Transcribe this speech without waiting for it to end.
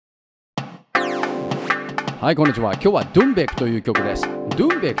はい、こんにちは。今日はドゥンベクという曲です。ド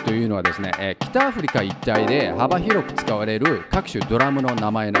ゥンベクというのはですね、北アフリカ一帯で幅広く使われる各種ドラムの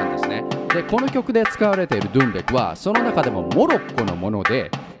名前なんですね。で、この曲で使われているドゥンベクは、その中でもモロッコのもので、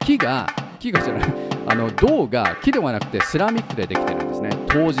木がじゃない、銅が木ではなくてセラミックでできてるんですね。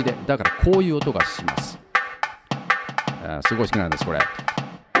陶磁で。だからこういう音がします。すごい好きなんです、これ。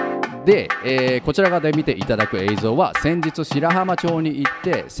で、こちら側で見ていただく映像は先日白浜町に行っ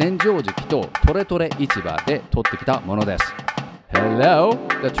て千畳敷とトレトレ市場で撮ってきたものです。Hello!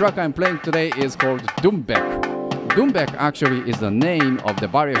 The track I'm playing today is called Dumbek. Dumbek actually is the name of the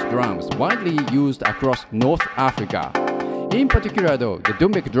various drums widely used across North Africa. In particular though, the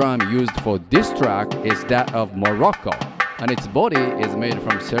Dumbek drum used for this track is that of Morocco, and its body is made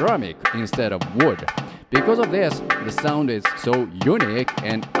from ceramic instead of wood.Because of this, the sound is so unique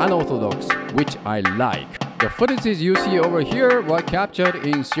and unorthodox, which I like. The footages you see over here were captured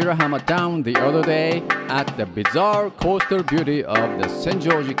in Shirahama town the other day at the bizarre coastal beauty of the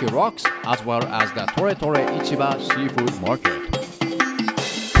Senjōjiki rocks as well as the Toretore Ichiba seafood market.